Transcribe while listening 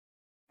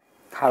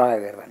Hello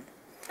everyone.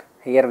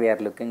 Here we are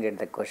looking at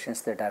the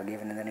questions that are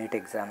given in the Neet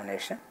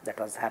examination that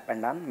was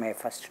happened on May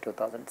 1st,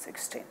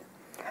 2016.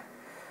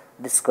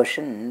 This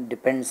question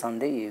depends on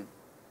the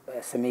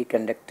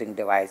semiconducting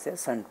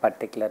devices and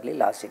particularly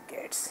logic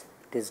gates.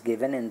 It is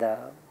given in the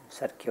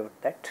circuit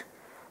that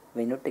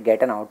we need to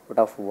get an output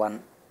of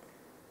 1.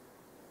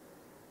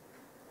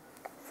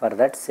 For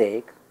that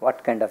sake,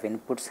 what kind of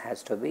inputs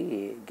has to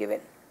be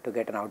given? To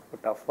get an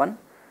output of 1,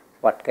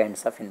 what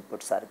kinds of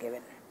inputs are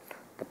given?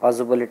 The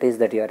possibilities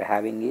that you are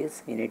having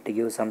is you need to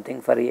give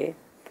something for A,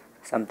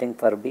 something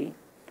for B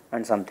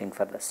and something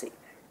for the C.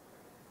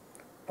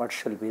 What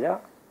shall be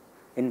the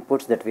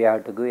inputs that we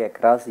have to give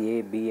across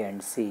A, B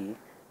and C?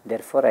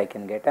 Therefore, I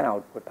can get an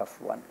output of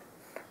 1.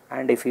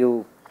 And if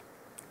you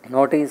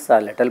notice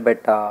a little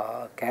bit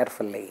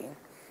carefully,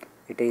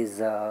 it is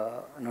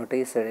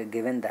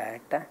given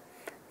that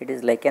it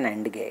is like an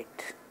AND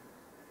gate,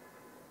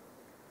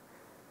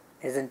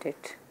 isn't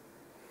it?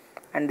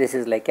 And this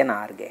is like an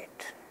OR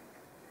gate.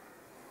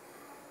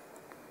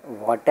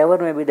 Whatever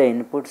may be the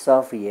inputs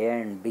of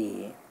A and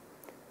B,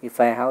 if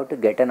I have to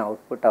get an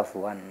output of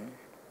 1,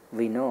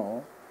 we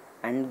know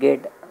AND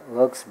gate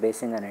works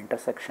based on an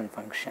intersection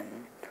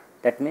function.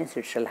 That means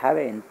it shall have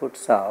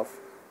inputs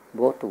of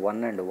both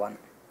 1 and 1.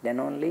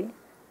 Then only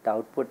the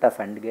output of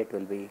AND gate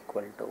will be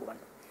equal to 1.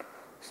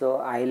 So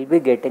I will be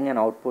getting an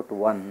output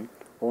 1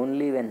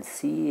 only when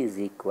C is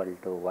equal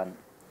to 1.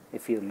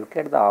 If you look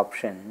at the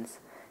options,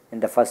 in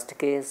the first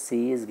case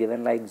C is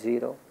given like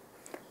 0.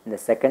 In the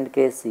second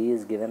case C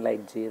is given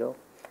like 0.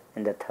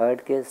 In the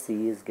third case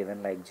C is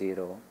given like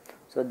 0.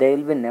 So they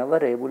will be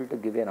never able to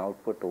give an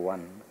output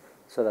 1.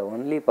 So the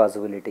only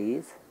possibility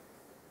is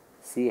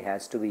C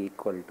has to be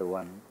equal to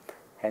 1.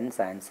 Hence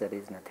answer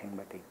is nothing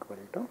but equal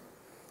to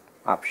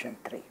option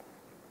 3.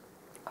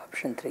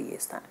 Option 3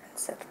 is the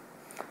answer.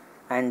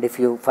 And if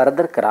you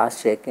further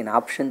cross check, in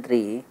option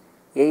 3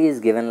 A is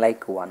given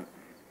like 1.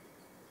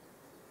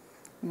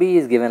 B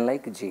is given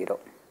like 0.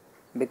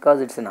 Because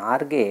it's an OR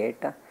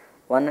gate,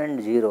 1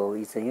 and 0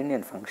 is a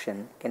union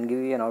function, can give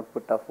you an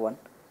output of 1.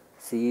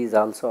 C is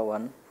also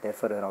 1,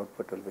 therefore your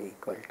output will be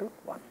equal to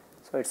 1.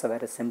 So it's a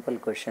very simple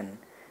question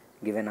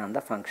given on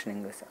the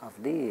functioning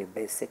of the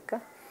basic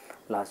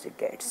logic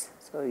gates.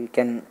 So you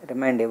can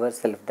remind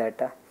yourself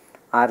that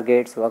OR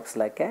gates works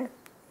like a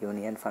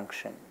union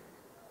function,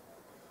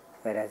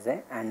 whereas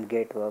a AND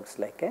gate works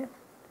like a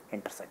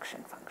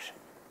intersection function.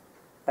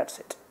 That's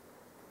it.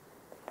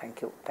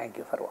 Thank you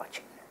for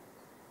watching.